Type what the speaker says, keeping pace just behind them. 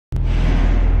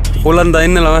Ruller den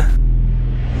derinde, eller hvad?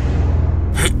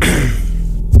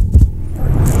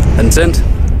 Er den tændt?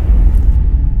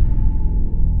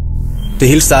 Det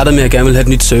hele startede med, at jeg gerne ville have et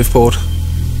nyt surfboard.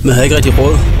 Men jeg havde ikke rigtig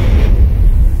råd.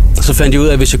 Og så fandt jeg ud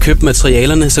af, at hvis jeg købte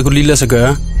materialerne, så kunne det lige lade sig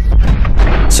gøre.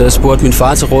 Så jeg spurgte min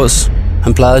far til råds.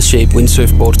 Han plejede at shape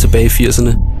windsurfboards tilbage i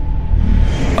 80'erne.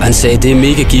 Og han sagde, at det er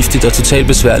mega giftigt og totalt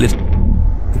besværligt.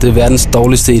 Det er verdens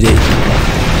dårligste idé.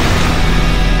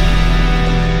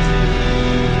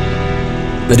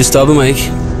 Men det stoppede mig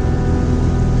ikke.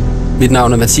 Mit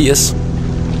navn er Mathias.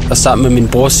 Og sammen med min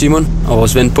bror Simon og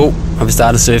vores ven Bo har vi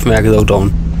startet surfmærket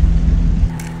O'Dawn.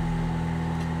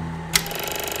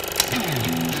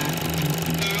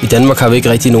 I Danmark har vi ikke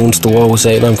rigtig nogen store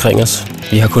oceaner omkring os.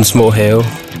 Vi har kun små have.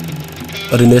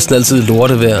 Og det er næsten altid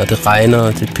lortevejr, og det regner,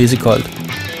 og det er pissekoldt.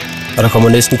 Og der kommer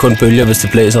næsten kun bølger, hvis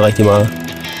det blæser rigtig meget.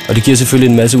 Og det giver selvfølgelig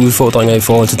en masse udfordringer i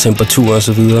forhold til temperatur og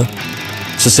så videre.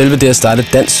 Så selve det at starte et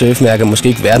dansk surfmærke er måske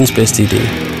ikke verdens bedste idé.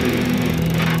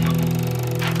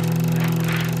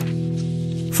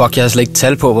 Fuck, jeg har slet ikke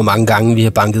tal på, hvor mange gange vi har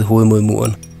banket hovedet mod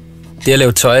muren. Det at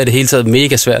lave tøj er det hele taget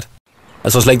mega svært.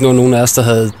 Jeg tror slet ikke nogen af os, der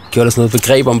havde gjort os noget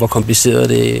begreb om, hvor kompliceret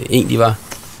det egentlig var.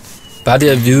 Bare det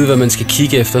at vide, hvad man skal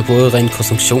kigge efter, både rent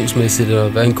konstruktionsmæssigt og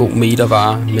hvad en god meter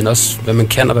var, men også hvad man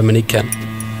kan og hvad man ikke kan.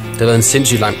 Det har været en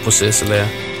sindssygt lang proces at lære.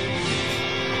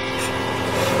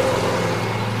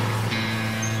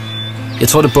 Jeg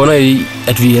tror, det bunder i,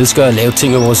 at vi elsker at lave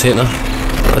ting med vores hænder.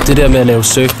 Og det der med at lave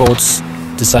surfboards,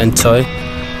 design tøj,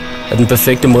 er den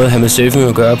perfekte måde at have med surfing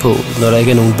at gøre på, når der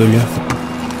ikke er nogen bølger.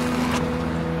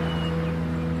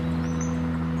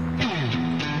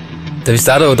 Da vi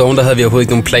startede O'Dawn, der havde vi overhovedet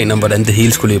ikke nogen plan om, hvordan det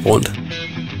hele skulle løbe rundt.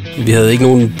 Vi havde ikke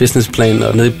nogen businessplan,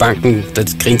 og nede i banken, der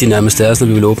grinte de nærmest af os, når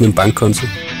vi ville åbne en bankkonto.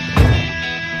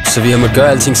 Så vi har måttet gøre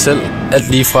alting selv.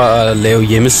 Alt lige fra at lave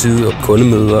hjemmeside og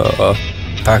kundemøder og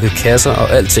pakke kasser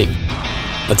og alting.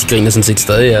 Og de griner sådan set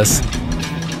stadig af os.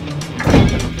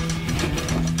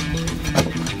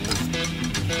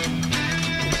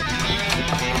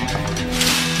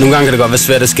 Nogle gange kan det godt være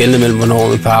svært at skelne mellem, hvornår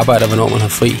man er på arbejde og hvornår man har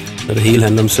fri, når det hele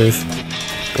handler om surf.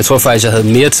 Jeg tror faktisk, jeg havde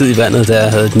mere tid i vandet, da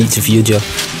jeg havde et 9-4 job.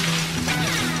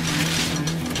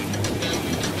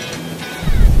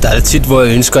 Der er det tit, hvor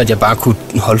jeg ønsker, at jeg bare kunne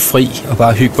holde fri og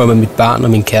bare hygge mig med mit barn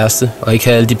og min kæreste, og ikke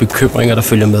have alle de bekymringer, der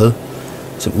følger med.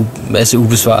 Som masse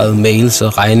ubesvarede mails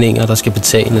og regninger, der skal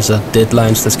betales, og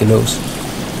deadlines, der skal nås.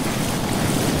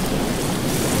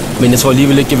 Men jeg tror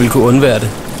alligevel ikke, jeg ville kunne undvære det.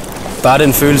 Bare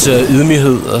den følelse af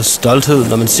ydmyghed og stolthed,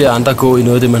 når man ser andre gå i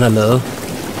noget af det, man har lavet.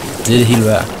 Det er det hele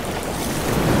værd.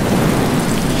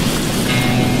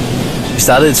 Vi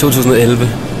startede i 2011,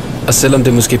 og selvom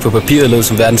det måske på papiret lød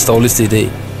som verdens dårligste idé,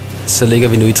 så ligger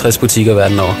vi nu i 60 butikker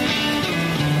verden over.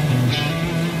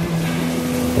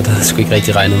 Og det havde jeg sgu ikke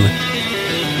rigtig regnet med.